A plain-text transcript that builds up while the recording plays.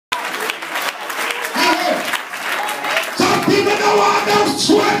don't want no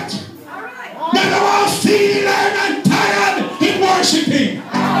sweat. They don't want feeling and tired in worshiping.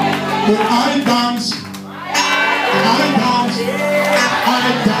 But I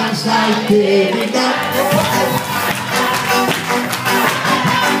dance like David.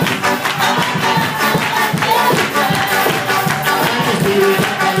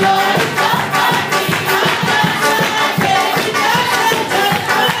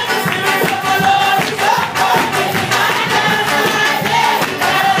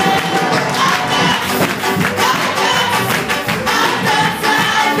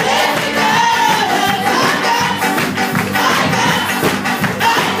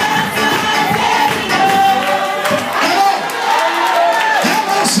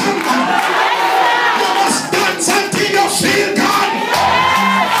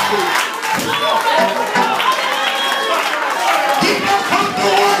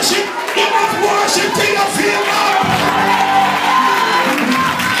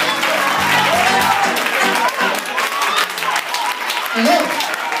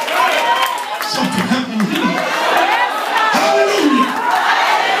 Something happened here. Hallelujah.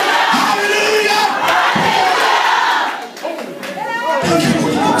 Hallelujah. Thank you,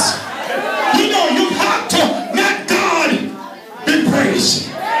 Holy Ghost. You know, you have to let God be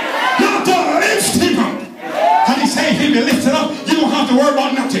praised. Not to lift him up. And he said, if he be lifted up, you don't have to worry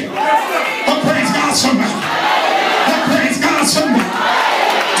about nothing. But praise God somebody. But praise God somebody.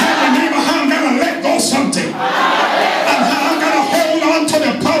 Tell your neighbor how I'm going to let go something. And how I'm going to hold on to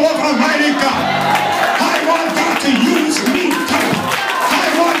the power of Almighty God. I want God to use me. I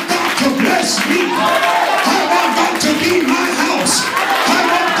want God to bless me. I want God to be my house. I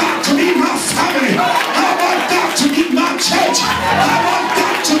want God to be my family. I want God to be my church. I want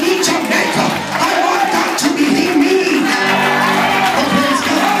God to be Jamaica. I want God to be me. Oh, praise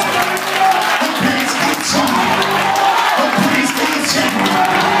God. Oh, praise God, son. Oh, praise God, son.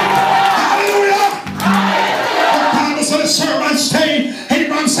 Hallelujah. The Bible said the servant stayed.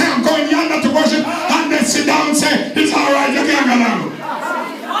 Abraham said, I'm going yonder to worship. And then sit down and say, it's all right, you can't go down.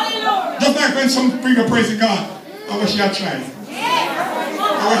 Just like when some people praising God, I wish you had tried.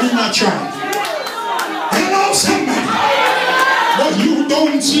 I wish you not tried. Hello, somebody. But you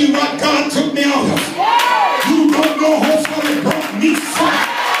don't see what God took me out of. You don't know how far He brought me from.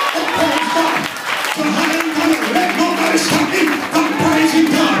 Oh, praise God. So I ain't gonna let nobody stop me from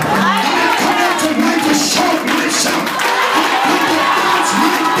praising God. I come out tonight to show myself. I come to God's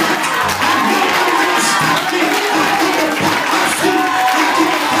my death. And nobody can stop me. I come to put my feet. I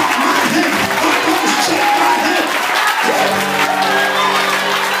come to put my head. I come to shake my head.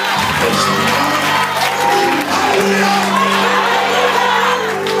 Praise God. Hallelujah.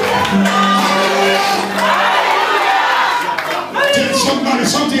 Tell somebody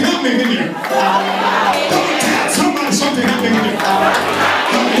something happening in here. Don't tell somebody something happening in here.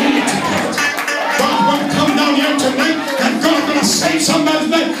 Hallelujah to God. God's going to come down here tonight, and God's going to save somebody's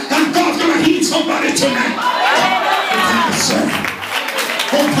life, and God's going to heal somebody tonight. Oh, thank you, sir.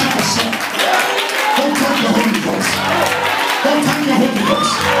 Oh, thank you, sir. Oh, thank you, Holy Ghost. Oh, thank you, Holy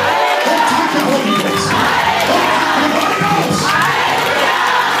Ghost. Oh, thank you, Holy Ghost. Oh, thank you, Holy Ghost.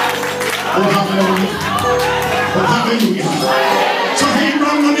 Oh, hallelujah. Oh, hallelujah. So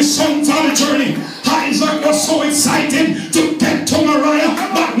Abraham and his sons on the journey. Isaac was so excited to get to Moriah,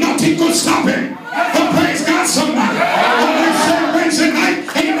 but nothing could stop him. Oh, praise God, somebody. On that Wednesday night,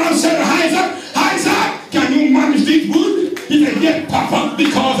 Abraham said to Isaac, Isaac, can you manage this wood? He said, yeah, Papa,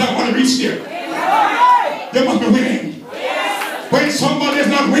 because I want to reach there. You must be willing. When somebody is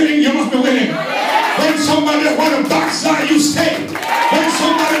not willing, you must be willing. When somebody want to backslide, you stay. When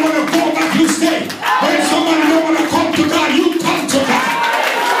somebody want to go back, you stay. When somebody don't want to come to God, you come to God.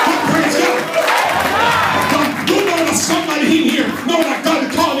 Oh, praise God. But you know that somebody in here know that God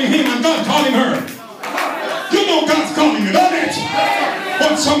is calling him and God calling her. You know God's calling you, don't it?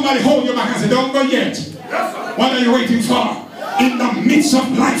 But somebody hold your back and say, don't go yet. What are you waiting for? In the midst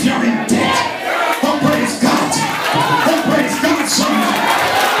of life, you're in debt. Oh, praise God. Oh, praise God, somebody.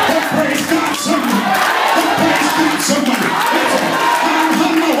 Oh, praise God, somebody. Oh, praise God, somebody. I'm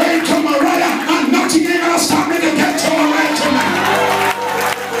on my way to Moriah, and nothing ain't gonna stop me to get to Moriah tonight.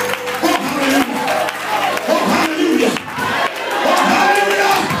 Oh, hallelujah. Oh, hallelujah. Oh,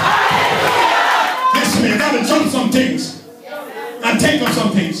 hallelujah. Listen, you gotta jump some things and take up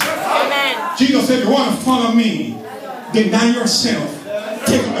some things. Amen. Jesus said, if you want to follow me, deny yourself,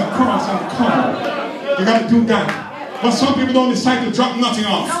 take up the cross and come. You got to do that. But some people don't decide to drop nothing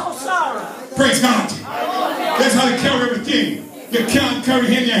off. No, sir. Praise God. That's how they carry everything. You can't carry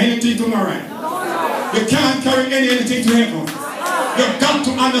anything to Moriah. You can't carry anything to heaven. You've got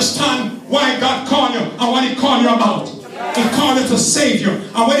to understand why God called you and what He called you about. He called you to save you.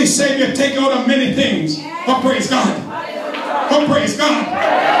 And when he saved you, take you out of many things. Oh, praise God. Oh, praise God.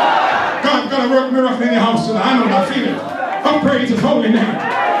 God's going to work miracles in your house tonight. I know that feeling. Oh, praise his holy name.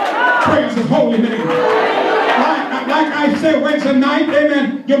 Praise his holy name. Like I said Wednesday night,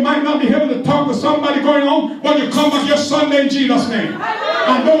 amen, you might not be able to talk to somebody going home, but you come back your Sunday in Jesus' name.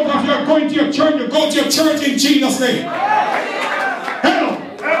 And those of you are going to your church, you go to your church in Jesus' name. Hello.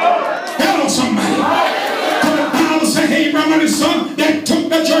 Hello, somebody. For the Bible said Abraham and his son, they took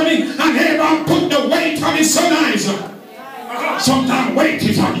the journey, and Abraham put the weight on his son Isaac. Sometimes weight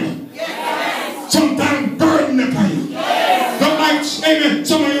is on you. Sometimes burden upon you. Don't like, amen,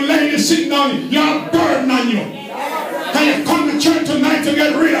 some of you ladies sitting down, you have burden on you. And you come to church tonight to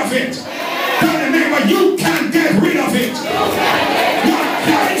get rid of it. Tell the neighbor, you can't get rid of it. You're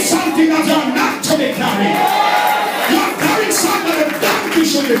carrying something that you're not to be carrying. You're carrying something that the donkey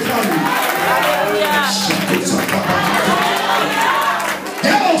should be carrying.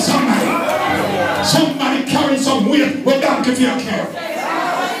 Hello, somebody. Somebody carrying some weight with donkey fear care.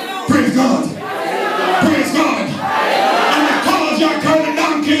 Praise God. Praise God. And because you're carrying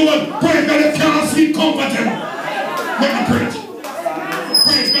donkey load, praise God, you can't sleep comfortable. Let me preach.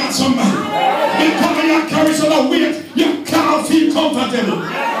 Praise God, somebody. Because you carry so much weight, you can't feel comfortable.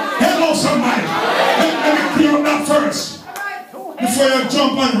 Hello, somebody. Let me clear up that first. Before you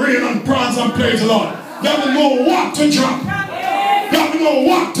jump and rail and prance and praise the Lord. You have to know what to drop. You have to know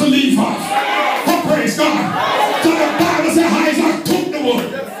what to leave off. Oh, praise God. So the Bible says Isaac took the wood.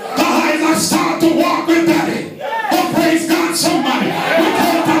 Isaac started to walk with daddy. Oh, praise God, somebody.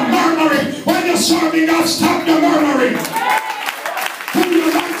 Without a murmuring. When you're serving God, stop your murmuring. Who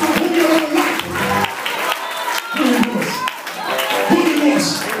you like or who you don't like. Holy Ghost. Holy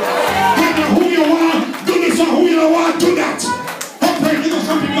Ghost. Who you want, do this or who you don't want, do that. Oh, praise. You know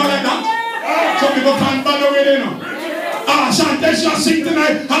some people are like that. Some people can't bother with it, you know. Shante shall sing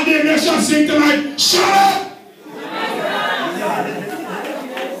tonight, and David shall sing tonight. Shut up!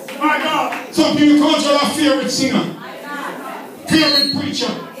 My God. Some people call you a favorite singer, favorite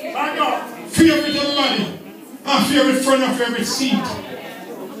preacher, favorite everybody, and favorite friend of favorite seat.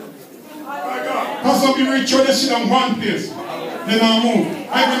 Because some people reach out, they sit on one place, then they move.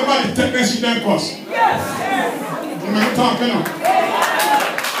 I want nobody take their seat and cuss. You may talk, you know.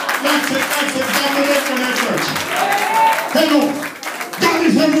 Like God is in the church. Hello. God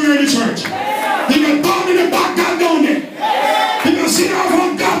is everywhere in the church. He can down in the back, God down there. He can sit out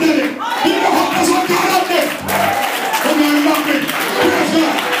from God there. He can help us on God up there. Come on, love me. Praise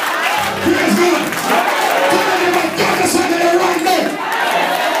God. Praise God. Tell them God is on there right there.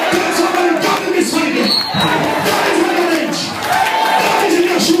 Tell somebody God is beside you. God is on the bench. God is in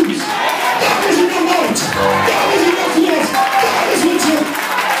your shoes. God is in your mouth. God is in your clothes. God is with you.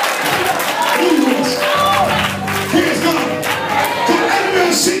 Praise God. So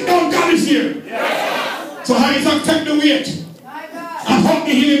anywhere sit down, God is here. So Isaac take the weight and help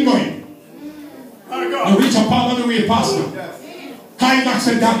me heal him going. I reach a part of the way, Pastor. Isaac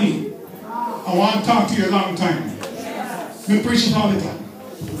said, Daddy, I want to talk to you a long time. We preach it all the time.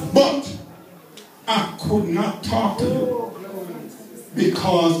 But I could not talk to you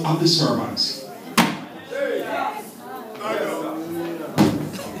because of the servants.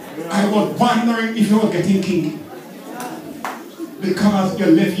 I was wondering if you were getting kinky. Because you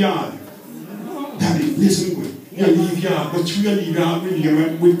left yard. Daddy, listen good. You leave yard, but you leave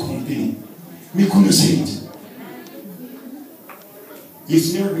yard with company. We couldn't say it.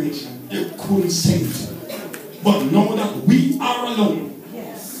 It's no relation. You couldn't say it. But know that we are alone.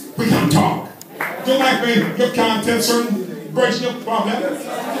 We can talk. Don't like when you can't tell certain breaks your problem.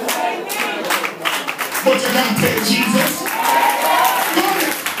 But you can tell Jesus.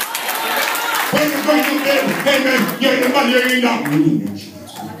 When you're going to bed, amen, you're in the body, you're in that.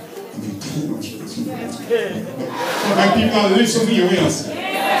 Like people listen to you, yes.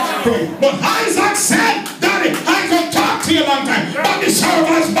 But Isaac said, Daddy, I can talk to you a long time, but the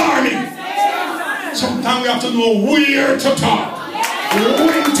servants bar me. Sometimes we have to know where to talk,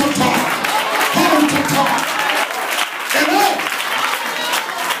 when to talk, how to talk. Amen?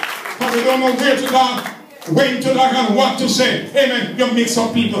 But we don't know where to talk, when to talk, and what to say. Amen. You mix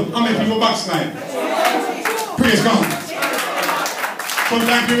up people and make people backslide. Praise God.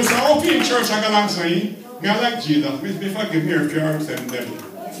 Sometimes people say, oh, in church I got answer you. Me I like Jesus. Me forgive me if you are saying devil.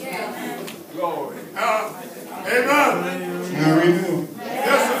 Glory. Amen. Now we know.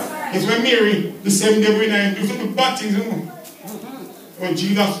 Yes, sir. It's when Mary, the same devil in her, do some bad things, you know. When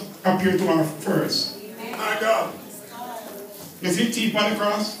Jesus appeared to her first. My God. You see teeth on the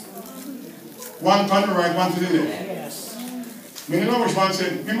cross? One on the right, one to the left. Yes. Me know which one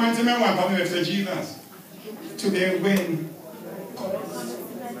said. Me mind say me one on the left said Jesus. today when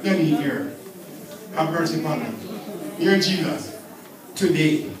you need here, have mercy upon them. Dear Jesus,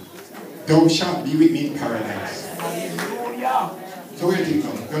 today thou shalt be with me in paradise. So what do you think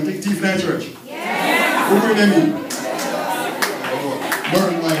now? You want to take thief in that church? Yeah. Who bring them in?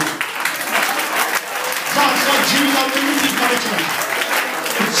 Burn like God said Jesus bring the thief in the church.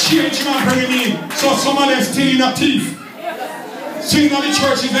 Change him and bring him in. So someone is stealing a thief. Sitting in the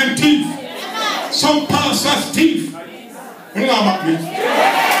church is them thief. Some pastors thief. You know about me?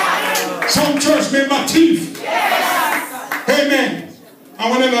 Some church member thief. Amen.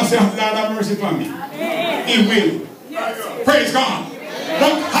 And whenever I say, Lord have mercy upon me, He will. Praise God.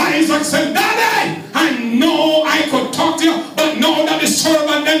 But Isaac said, Daddy, I know I could talk to you, but now that the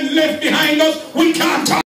servant then left behind us, we can't talk.